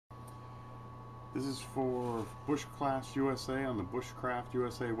This is for Bushcraft USA on the Bushcraft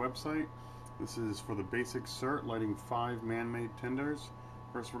USA website. This is for the basic cert, lighting 5 man-made tinders.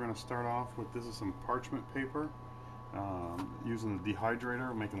 First we're going to start off with, this is some parchment paper, using the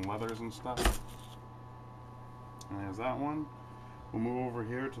dehydrator, making leathers and stuff. And there's that one. We'll move over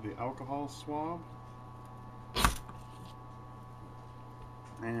here to the alcohol swab.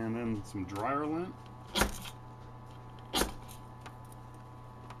 And then some dryer lint.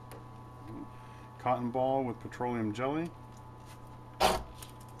 Cotton ball with petroleum jelly.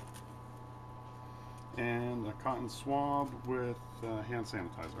 And a cotton swab with hand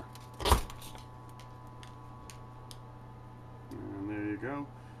sanitizer. And there you go.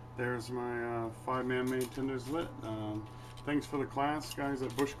 There's my 5 man-made tinders lit. Thanks for the class, guys at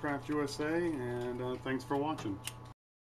Bushcraft USA, and thanks for watching.